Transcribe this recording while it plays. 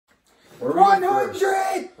What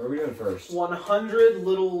 100! What are we doing first? 100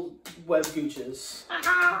 little web gooches.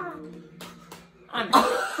 I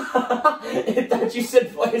thought you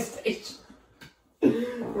said PlayStation.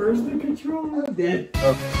 Where's the controller? I'm dead.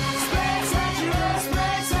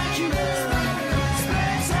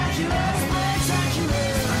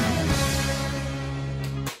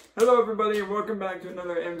 Hello everybody and welcome back to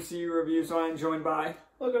another MCU review. So I'm joined by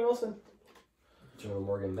Logan Wilson. Jonah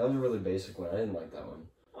Morgan. That was a really basic one. I didn't like that one.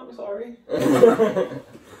 I'm sorry.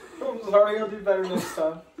 I'm sorry, I'll do better next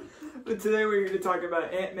time. But today we're here to talk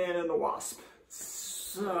about Ant-Man and the Wasp.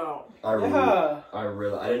 So I didn't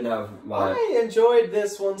have my... I enjoyed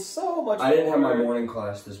this one so much. I didn't have my morning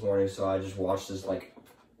class this morning, so I just watched this like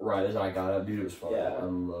right as I got up. Dude, it was fun. Yeah. I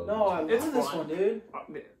love No, I It's love this fun. one, dude.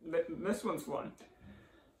 This one's fun.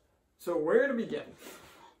 So where to begin?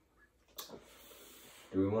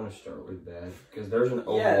 Do we want to start with bad? Because there's an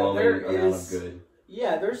overwhelming amount of good.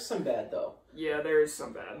 Yeah, there's some bad though. Yeah, there is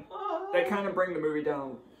some bad. They kind of bring the movie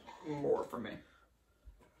down more for me.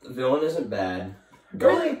 The villain isn't bad.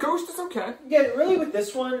 Ghost is okay. Yeah, really with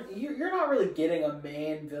this one, you're not really getting a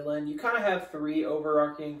main villain. You kind of have three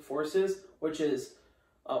overarching forces, which is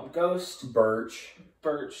Ghost, Birch,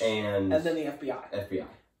 and then the FBI.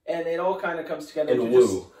 And it all kind of comes together. And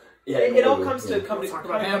Woo. Yeah, it all comes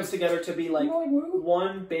together to be like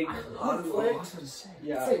one big conflict.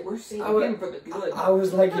 Yeah, We're seeing him for the good. I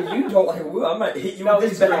was like, if you don't like Woo, I might hit you with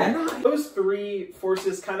this bad. Those three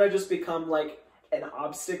forces kind of just become like an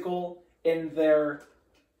obstacle in their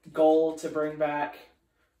goal to bring back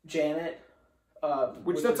Janet.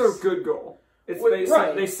 Which that's a good goal. It's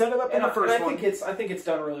they set it up in the first one. I think it's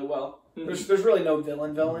done really well. There's really no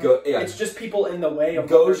villain. It's just people in the way of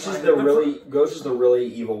Ghost is the really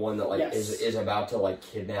evil one that like is about to like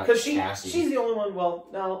kidnap Cassie. She's the only one. Well,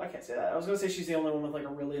 no, I can't say that. I was gonna say she's the only one with like a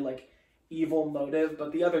really like evil motive,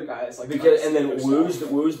 but the other guys like Woo's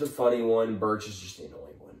the funny one. Birch is just the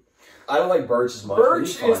annoying one. I don't like Birch as much.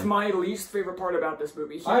 Birch is my least favorite part about this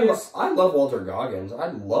movie. I love Walter Goggins. I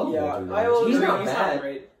love Walter Goggins. He's not bad. Not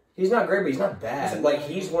great. He's not great, but he's not bad.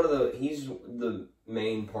 He's the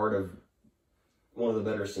main part of one of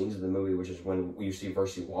the better scenes of the movie, which is when you see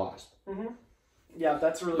Wasp. Mm-hmm. Yeah,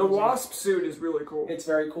 that's really the Wasp suit is really cool. It's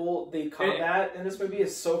very cool. The combat in this movie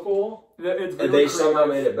is so cool. It's really and they somehow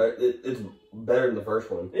made it better. It's better than the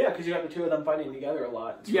first one. Yeah, because you got the two of them fighting together a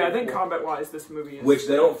lot. It's I think combat-wise, this movie is... Which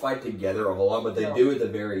they don't fight together a whole lot, but they do at the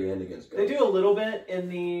very end against Ghost. They do a little bit in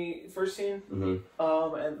the first scene. Mm-hmm.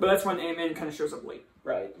 But that's when Ant-Man kind of shows up late.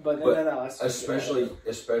 Right, but then that last especially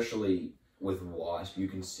with Wasp, you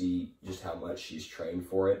can see just how much she's trained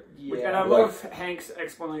for it. Yeah. And I love Hank's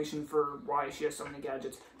explanation for why she has so many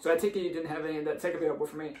gadgets. So I take it you didn't have any of that tech available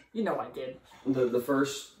for me. You know I did. The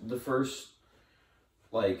first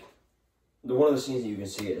like one of the scenes that you can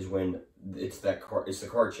see it is when it's the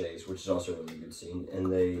car chase, which is also a really good scene,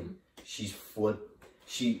 and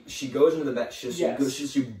she goes into the back, she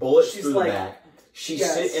bullets through the back. She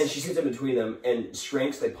sits in between them and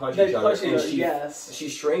shrinks. They punch each other, and she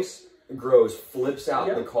shrinks, grows, flips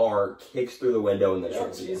out the car, kicks through the window, and then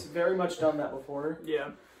shrinks again. She's very much done that before. Yeah,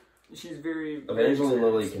 she's very. Evangeline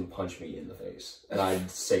Lilly can punch me in the face, and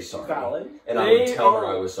I'd say sorry. Valid. And I would tell her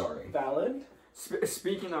I was sorry. Valid.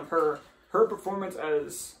 Speaking of her performance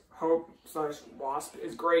as Hope/Wasp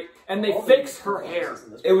is great, and they fix her hair.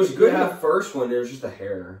 It was good in the first one. It was just the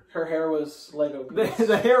hair. Her hair was Lego.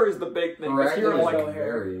 The hair is the big thing. Her acting is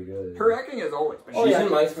very good. Her acting has always been. She's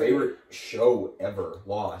in my favorite show ever,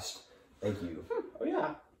 Lost. Thank you. Oh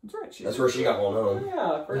yeah, that's right. That's where she got well known. Oh,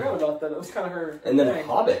 yeah, I forgot about that. It was kind of her. And then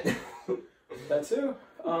Hobbit. That too.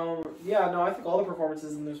 I think all the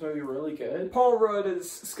performances in this movie are really good. Paul Rudd as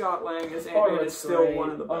Scott Lang as Ant-Man is still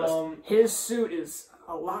one of the best. His suit is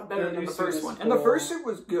a lot better than the first one. And the first suit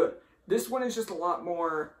was good. This one is just a lot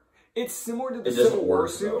more... It's similar to the Civil War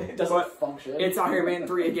suit. It doesn't function. It's Iron Man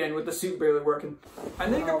 3 again with the suit barely working. I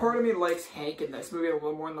think a part of me likes Hank in this movie a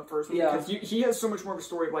little more than the first one. Because he has so much more of a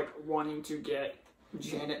story of like wanting to get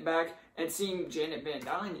Janet back. And seeing Janet Van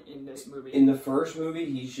Dyne in this movie. In the first movie,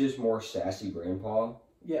 he's just more sassy grandpa.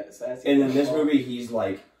 Yeah, sassy. And in this movie, he's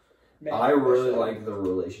like... I really like the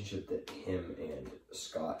relationship that him and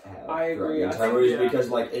Scott have. I agree. Because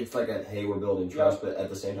like it's like a hey, we're building trust, but at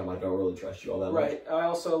the same time, I don't really trust you all that much. Right. I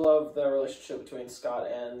also love the relationship between Scott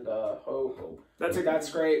and Hope. That's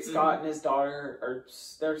great. Scott and his daughter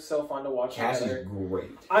they're so fun to watch. Cassie's great.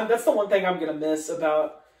 That's the one thing I'm gonna miss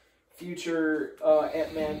about future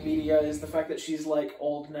Ant-Man media is the fact that she's like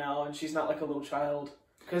old now and she's not like a little child.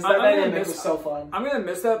 Because that dynamic was so fun. I'm gonna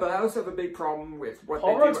miss that, but I also have a big problem with what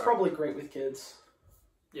Paul Rudd's probably great with kids.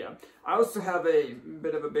 Yeah. I also have a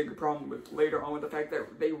bit of a bigger problem with later on with the fact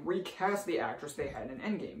that they recast the actress they had in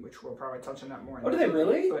Endgame, which we'll probably touch on that more. Did they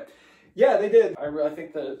really? But yeah, they did. I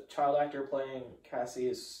think the child actor playing Cassie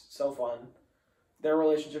is so fun. Their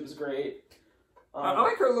relationship is great. I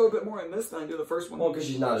like her a little bit more in this than I do the first one. Well, because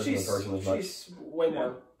she's not as a person as much. She's way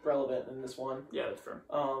more relevant in this one. Yeah, that's fair.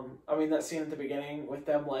 I mean, that scene at the beginning with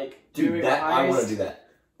them, like, doing that, a heist. I want to do that.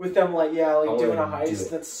 With them, like, doing a heist.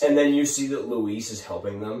 That's so... And then you see that Luis is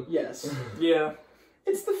helping them. Yes. Yeah.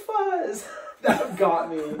 It's the fuzz. That got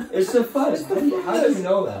me. It's the fuzz. How do you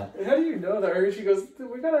know that? How do you know that? Or she goes,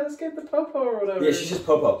 we gotta escape the Popo or whatever. Yeah, she's just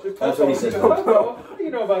Popo. That's what he says. Popo. How do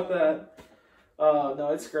you know about that? No,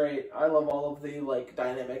 it's great. I love all of the, like,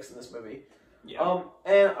 dynamics in this movie. Yeah.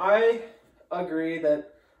 And I agree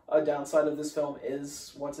that a downside of this film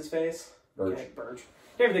is, what's his face? Birch. Okay, Birch.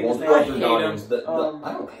 Everything is I hate him.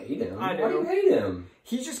 I don't hate him. I do. Why do you hate him?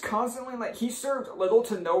 He's just constantly, like, he served little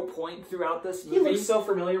to no point throughout this movie. He looks so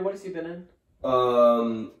familiar. What has he been in?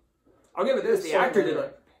 I'll give it this. The actor did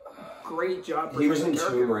a great job. He was in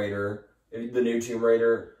Tomb Raider. The new Tomb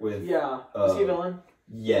Raider with... Yeah. Was he a villain?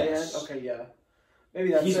 Yes. Okay, yeah.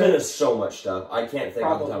 Maybe that's He's been in so much stuff. I can't think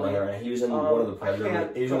off the top of my head right now. He was in one of the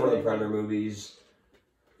Predator. He was in one of the Predator movies.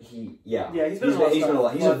 Yeah, he's been in a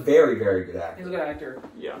lot. He's a very, very good actor. He's a good actor.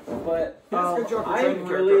 Yeah. But he does a good job portraying the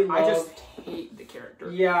character. I just hate the character.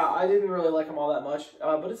 Yeah, I didn't really like him all that much.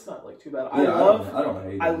 But it's not, like, too bad. Yeah, I don't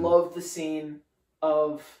hate him. I love the scene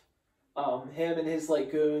of him and his,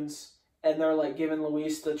 like, goons, and they're, like, giving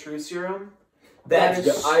Luis the truth serum. I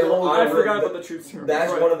forgot about the truth serum.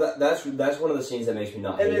 That's one of the scenes that makes me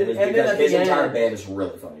not hate him, is because his entire band is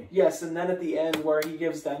really funny. Yes, and then at the end where he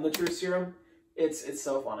gives them the truth serum, it's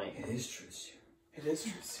so funny. It is truth serum. It is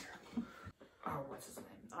truth serum. Oh, what's his name?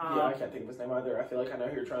 Yeah, I can't think of his name either. I feel like I know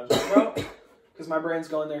who you're trying to talk about. Because my brain's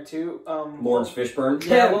going there too. Lawrence Fishburne?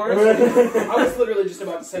 Yeah, Lawrence. I was literally just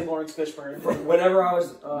about to say Lawrence Fishburne. Whenever I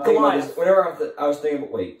was I was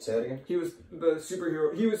thinking, wait, say that again? He was the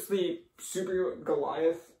superhero. He was the superhero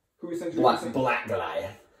Goliath, who essentially Black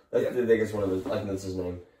Goliath. I think it's one of his. I think that's his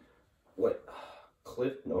name. What?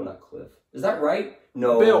 Cliff? No, not Cliff. Is that right?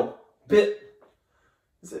 No. Bill.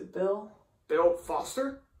 Is it Bill? Bill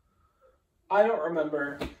Foster? I don't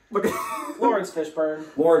remember. Look, Lawrence Fishburne.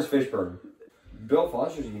 Lawrence Fishburne. Bill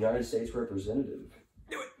Foster's a United States representative.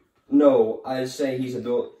 Do it. No, I say he's a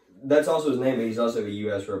Bill. That's also his name, but he's also a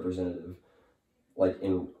U.S. representative. Like,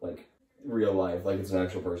 in, like, real life. Like, it's an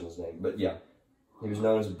actual person's name. But, yeah. He was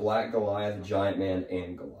known as Black Goliath, Giant Man,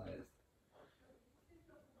 and Goliath.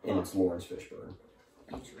 And it's Lawrence Fishburne.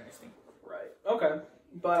 Interesting. Right. Okay.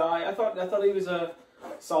 But I thought he was a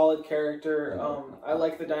solid character. I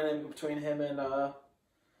like the dynamic between him and,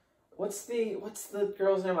 what's the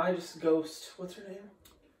girl's name? Ghost. What's her name?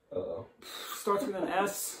 Uh-oh. Starts with an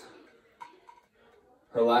S.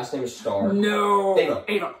 Her last name is Star. No.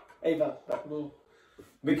 Ava.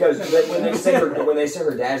 Because when they say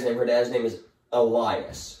her dad's name is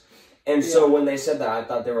Elias. And so when they said that, I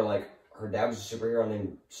thought they were like, her dad was a superhero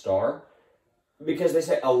named Star? Because they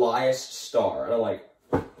say Elias Star. And I'm like,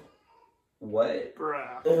 what?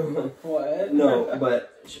 Bruh. What? No,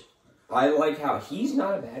 but I like how he's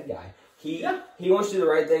not a bad guy. He wants to do the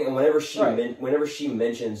right thing, and whenever she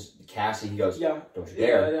mentions Cassie, he goes, "Don't you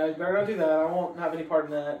dare! Yeah, you better not do that. I won't have any part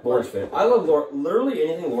in that." Lawrence Fishburne. I love literally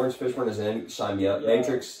anything Lawrence Fishburne is in. Sign me up. Yeah.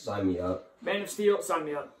 Matrix. Sign me up. Man of Steel. Sign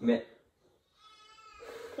me up.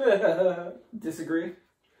 Disagree.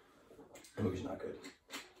 The movie's not good.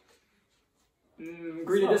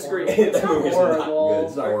 Agree to disagree. That movie's not good.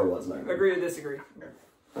 It's not horrible. It's not good. Agree to disagree.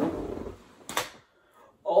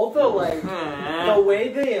 All the the way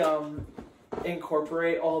they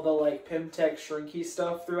incorporate all the like Pimtech shrinky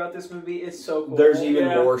stuff throughout this movie is so cool. There's even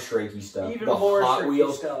more shrinky stuff. Even more Hot shrinky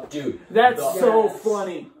Wheels stuff. Dude. That's so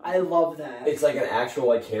funny. I love that. It's like an actual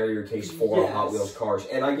like carrier case full of Hot Wheels cars.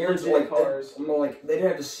 And I guarantee they didn't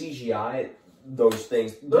have to CGI those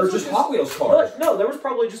things. They're just Hot Wheels cars. No, there was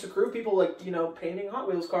probably just a crew of people like, painting Hot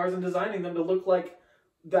Wheels cars and designing them to look like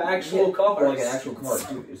the actual car. Like an actual car.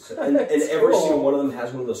 Dude, and every single one of them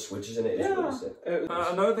has one of those switches in it. It's really sick.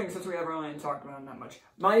 Another thing, since we haven't really talked about him that much,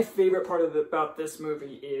 my favorite part about this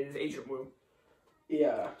movie is Agent Wu.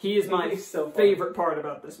 Yeah. He is my favorite part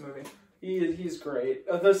about this movie. He's great.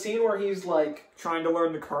 The scene where he's like trying to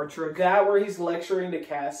learn the card trick. That where he's lecturing to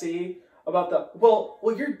Cassie about well,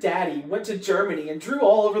 your daddy went to Germany and drew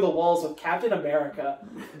all over the walls of Captain America.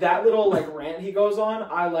 That little rant he goes on,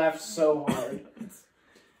 I laughed so hard.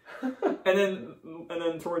 and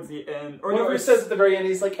then towards the end, or whatever he says at the very end,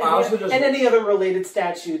 he's like, and any other related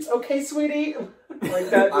statutes. Okay, sweetie. Like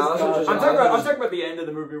that. I'm talking about the end of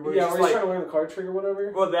the movie where he's trying to learn the card trick or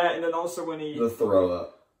whatever. Well, that, and then also when he the throw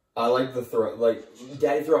up. I like the throw. Like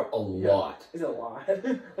Daddy threw up a lot. Is it a lot?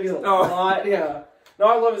 He's a lot. Yeah. No,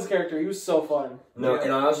 I love his character. He was so fun. No,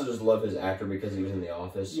 and I also just love his actor because he was in The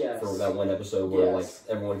Office for that one episode where like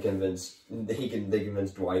everyone they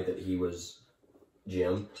convinced Dwight that he was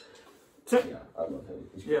Jim. Yeah, I love him.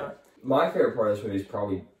 He's cool. My favorite part of this movie is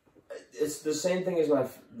probably it's the same thing as my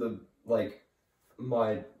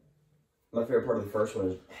favorite part of the first one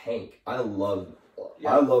is Hank. I love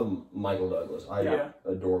Michael Douglas. I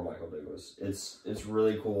adore Michael Douglas. It's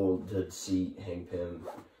really cool to see Hank Pym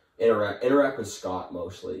interact with Scott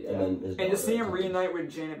mostly, and to see him reunite with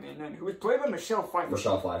Janet Van Dyne, who was played by Michelle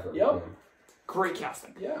Pfeiffer. Yep. Great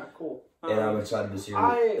casting. Yeah, cool. And I'm excited to see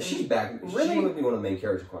her. She's back. Really, she would be one of the main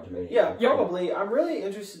characters of Quantumania. Yeah, probably. I'm really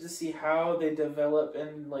interested to see how they develop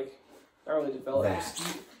and not really develop.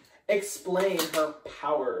 Explain her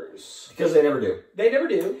powers because they never do. They never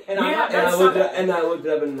do. And I looked it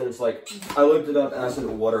up, and then it's like I looked it up and I said,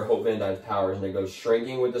 "What are Hope Van Dyne's powers?" And it goes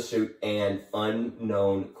shrinking with the suit and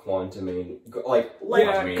unknown quantum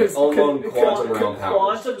quantum realm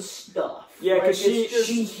powers. Quantum stuff. Yeah, because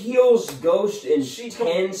she heals Ghost in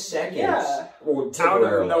 10 seconds. Yeah. Or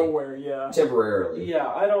temporarily. Out of nowhere, Temporarily. Yeah,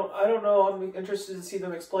 I don't know. I'm interested to see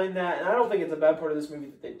them explain that, and I don't think it's a bad part of this movie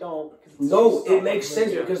that they don't. No, it makes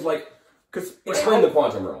sense because explain the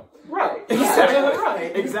quantum realm. Right.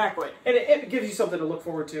 Exactly. And it gives you something to look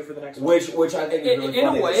forward to for the next one. Which I think is really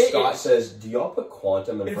funny that Scott says, do y'all put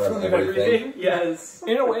quantum in front of everything? Yes.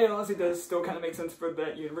 In a way, it honestly does still kind of make sense for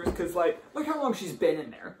that universe, because, look how long she's been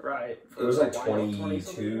in there. Right. It was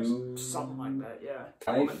 22? Something like that, yeah.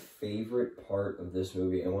 My favorite part of this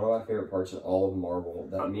movie, and one of my favorite parts in all of Marvel,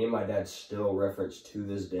 that me and my dad still reference to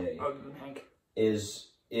this day, Hank,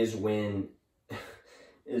 is when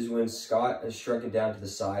Scott has shrunk it down to the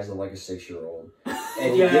size of like a 6-year-old.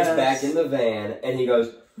 And he gets back in the van and he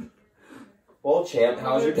goes, "Well, champ,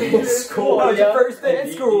 how's your day at school? How's your first day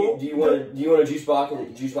at school? Do you want a juice box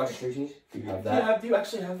and string cheese? Do you have that? Do you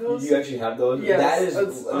actually have those? Do you actually have those? Yes. That is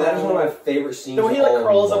one of my favorite scenes. When he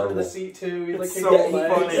crawls up into the seat too, he's so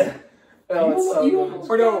funny.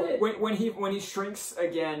 Oh, when he shrinks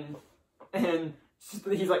again, and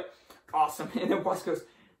he's like, awesome, and then Wasp goes,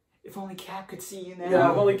 "If only Cap could see you now."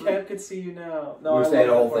 Yeah, if only Cap could see you now. No, we were saying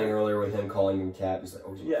the whole thing earlier with him calling him Cap. He's like,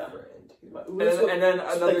 "Oh, he's my friend." And then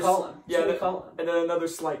another and then another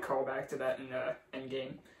slight callback to that in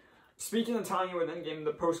Endgame. Speaking of tying in with Endgame,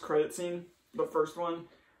 the post-credit scene, the first one,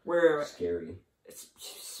 where scary.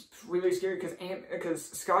 It's really scary because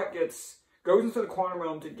Scott goes into the quantum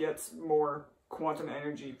realm to get more quantum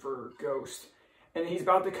energy for Ghost, and he's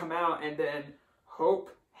about to come out, and then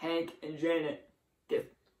Hope, Hank, and Janet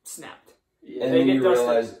get snapped. Yeah. And then you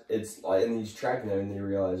realize and he's tracking them, and then you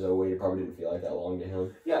realize, oh wait, it probably didn't feel like that long to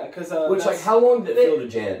him. Yeah, because how long did it feel to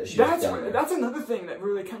Janet that she was down there? That's another thing that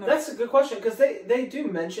really kind of. That's a good question because they do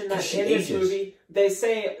mention that in this movie. They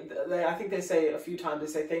say I think they say a few times. They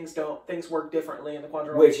say things work differently in the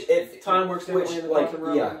quantum realm. Time works differently in the quantum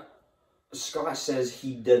realm. Yeah, Scott says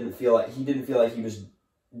he didn't feel like he was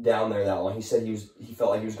down there that long. He said he felt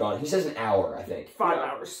like he was gone. He says an hour, I think. 5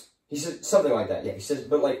 hours. He said something like that. Yeah, he says,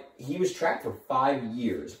 but he was trapped for 5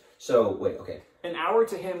 years. So wait, okay. An hour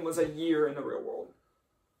to him was a year in the real world.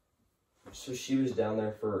 So she was down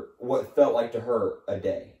there for what felt like to her a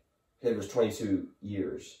day. It was 22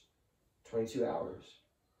 years, 22 hours.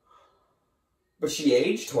 But she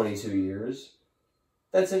aged 22 years.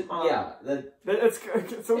 That's it.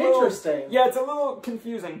 It's a little interesting. Yeah, it's a little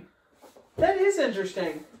confusing. That is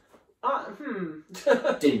interesting.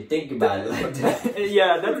 Didn't think about it like that.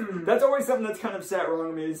 Yeah, that's always something that's kind of sat wrong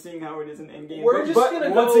with me, is seeing how it is in Endgame. But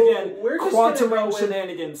once again, quantum realm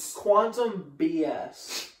shenanigans. Quantum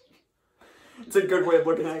BS. It's a good way of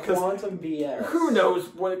looking at it. Quantum BS. Who knows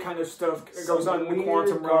what kind of stuff goes on in the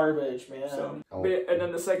quantum realm? Garbage, man. So, and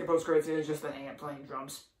then the second post-credit scene is just an ant playing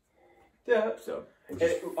drums. Yeah. So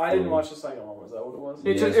I didn't watch the second one. Was that what it was?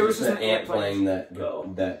 It was just an ant playing that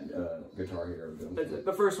Guitar Hero film.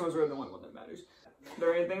 The first one's really the one that matters. Is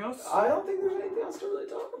there anything else? I don't think there's anything else to really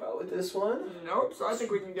talk about with this one. Nope. So I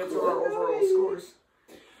think we can get to our overall scores.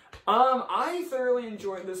 I thoroughly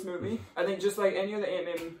enjoyed this movie. I think just like any other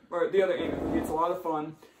Ant-Man or the other Ant-Man movie, it's a lot of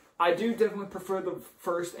fun. I do definitely prefer the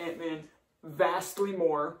first Ant-Man vastly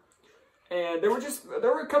more. And there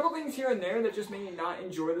were a couple things here and there that just made me not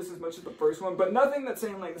enjoy this as much as the first one, but nothing that's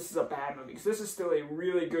saying like this is a bad movie, because this is still a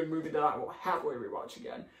really good movie that I will happily rewatch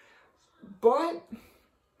again. But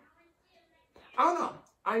I don't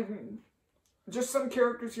know. Just some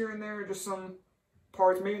characters here and there, just some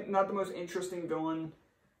parts, maybe not the most interesting villain.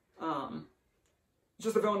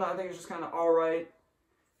 just a villain that I think is just kind of alright.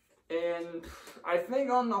 And I think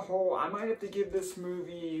on the whole, I might have to give this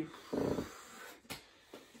movie...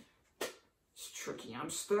 It's tricky. I'm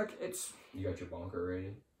stuck. You got your bonker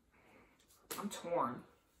rating? I'm torn.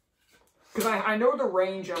 Because I know the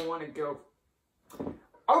range I want to go.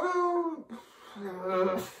 I'll go...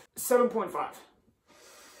 7.5.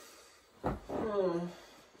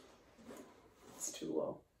 It's too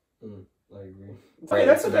low. I agree. Okay,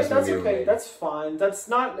 that's okay. That's okay. That's fine. That's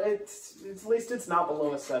not. It's at least it's not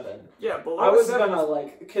below a 7. Yeah, below. I was gonna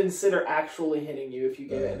like consider actually hitting you if you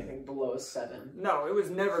gave anything below a 7. No, it was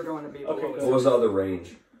never going to be below. What was the other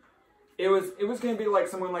range? It was going to be like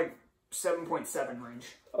somewhere like 7.7 range.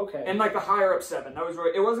 Okay. And like the higher up 7. That was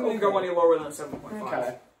right. It wasn't going to go any lower than 7.5.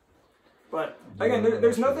 Okay. But again,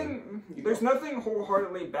 there's nothing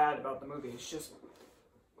wholeheartedly bad about the movie. It's just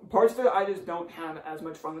parts of it I just don't have as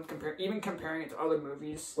much fun with comparing it to other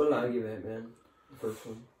movies. What did I give it, man? The first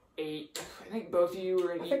one. 8. I think both of you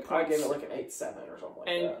were an 8. I think I gave it like an 8.7 or something like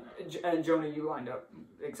that. And Jonah, you lined up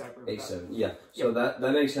exactly with 8.7. Yeah. So that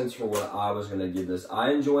makes sense for what I was gonna give this.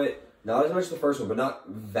 I enjoy it. Not as much as the first one, but not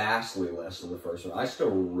vastly less than the first one. I still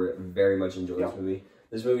very much enjoy this movie.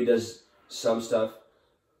 This movie does some stuff,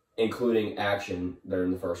 including action, better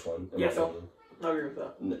than the first one. Yeah, I agree with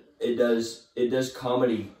that. It does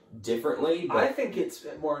comedy differently. But I think it's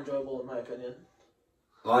more enjoyable in my opinion.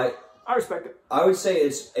 I respect it. I would say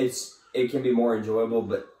it can be more enjoyable,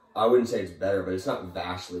 but I wouldn't say it's better, but it's not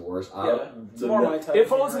vastly worse. It's more my type. It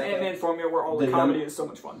follows an Ant-Man formula where all the comedy is so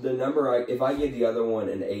much fun. The number, if I gave the other one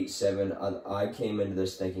an 8.7, I came into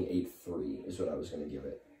this thinking 8.3 is what I was going to give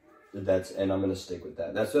it. And I'm going to stick with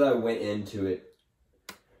that. That's what I went into it.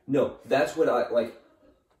 No, that's what I, like,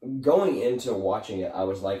 going into watching it, I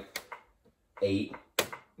was like 8,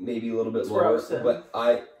 maybe a little bit lower, but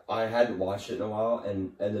I hadn't watched it in a while,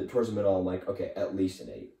 and then towards the middle, I'm like, okay, at least an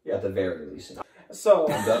 8. Yeah. At the very least. So,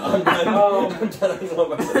 I'm done.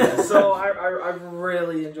 So I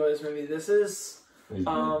really enjoy this movie. This is,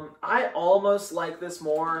 I almost like this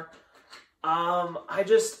more. I'm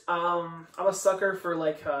a sucker for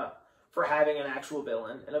like, for having an actual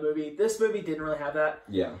villain in a movie. This movie didn't really have that.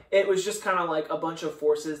 Yeah. It was just kind of like a bunch of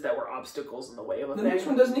forces that were obstacles in the way of a thing. The next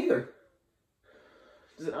one doesn't either.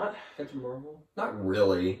 Does it not? Captain Marvel? Not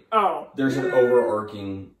really. Oh. There's an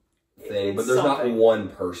overarching thing, but there's not one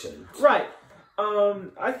person. Right.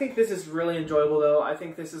 I think this is really enjoyable, though. I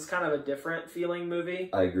think this is kind of a different feeling movie.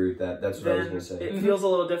 I agree with that. That's what I was going to say. It feels a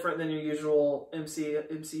little different than your usual MCU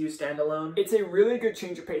standalone. It's a really good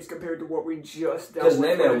change of pace compared to what we just dealt with. Because in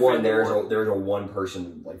Ant-Man 1, there's a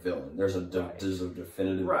one-person like villain. There's a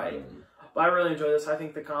definitive villain. But I really enjoy this. I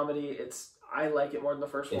think the comedy, I like it more than the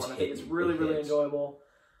first one. I think it's really, really enjoyable.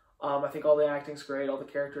 I think all the acting's great. All the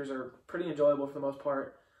characters are pretty enjoyable for the most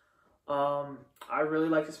part. I really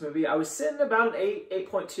like this movie. I was sitting about an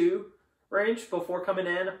 8.2 range before coming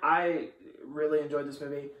in. I really enjoyed this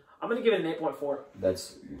movie. I'm going to give it an 8.4.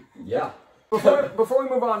 That's, yeah. Before we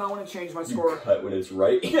move on, I want to change my score. Cut when it's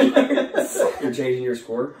right. You're changing your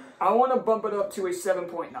score? I want to bump it up to a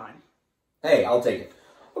 7.9. Hey, I'll take it.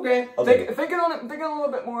 Okay. Thinking on it a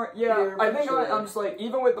little bit more. Yeah, I think I'm just like,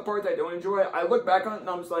 even with the parts I don't enjoy, I look back on it and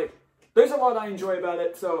I'm just like, there's a lot I enjoy about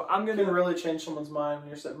it, so I'm going to... You can really change someone's mind when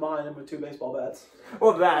you're sitting behind them with 2 baseball bats.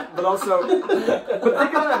 Well, that, but also... but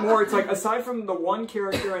thinking on it more, it's like, aside from the one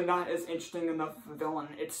character and not as interesting enough of a villain,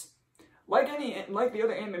 it's... Like the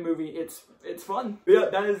other Ant-Man movie, it's fun. Yeah,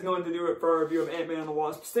 that is going to do it for our review of Ant-Man and the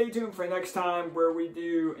Wasp. Stay tuned for next time where we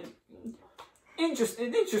do an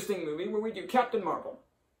interesting movie where we do Captain Marvel.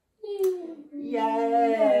 Yay!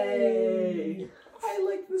 I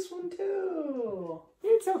like this one too.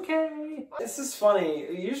 It's okay. This is funny.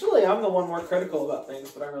 Usually I'm the one more critical about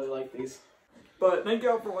things, but I really like these. But thank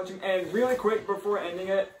you all for watching. And really quick before ending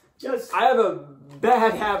it, yes, I have a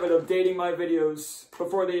bad habit of dating my videos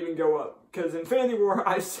before they even go up. Because Infinity War,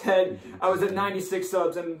 I said I was at 96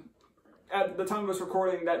 subs, and at the time of us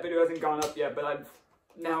recording, that video hasn't gone up yet, but I'm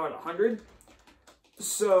now at 100.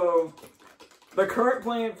 So, the current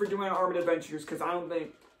plan for doing Armored Adventures, because I don't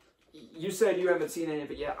think... You said you haven't seen any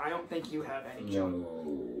of it yet. I don't think you have any.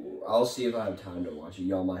 No. I'll see if I have time to watch it.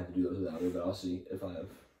 Y'all might have to do those without me, but I'll see if I have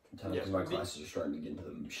time, because my classes are starting to get into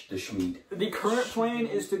the schmeat. The current plan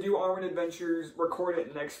is to do Armored Adventures, record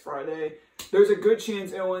it next Friday. There's a good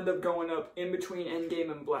chance it'll end up going up in between Endgame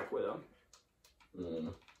and Black Widow.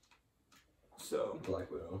 So... Black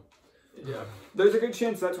Widow. Yeah. There's a good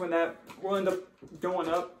chance that's when that will end up going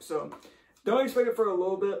up, so... Don't expect it for a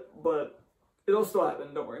little bit, but... It'll still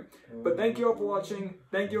happen, don't worry. But thank you all for watching.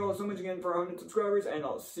 Thank you all so much again for 100 subscribers, and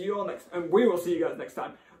I'll see you all next, and we will see you guys next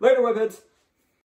time. Later, webheads!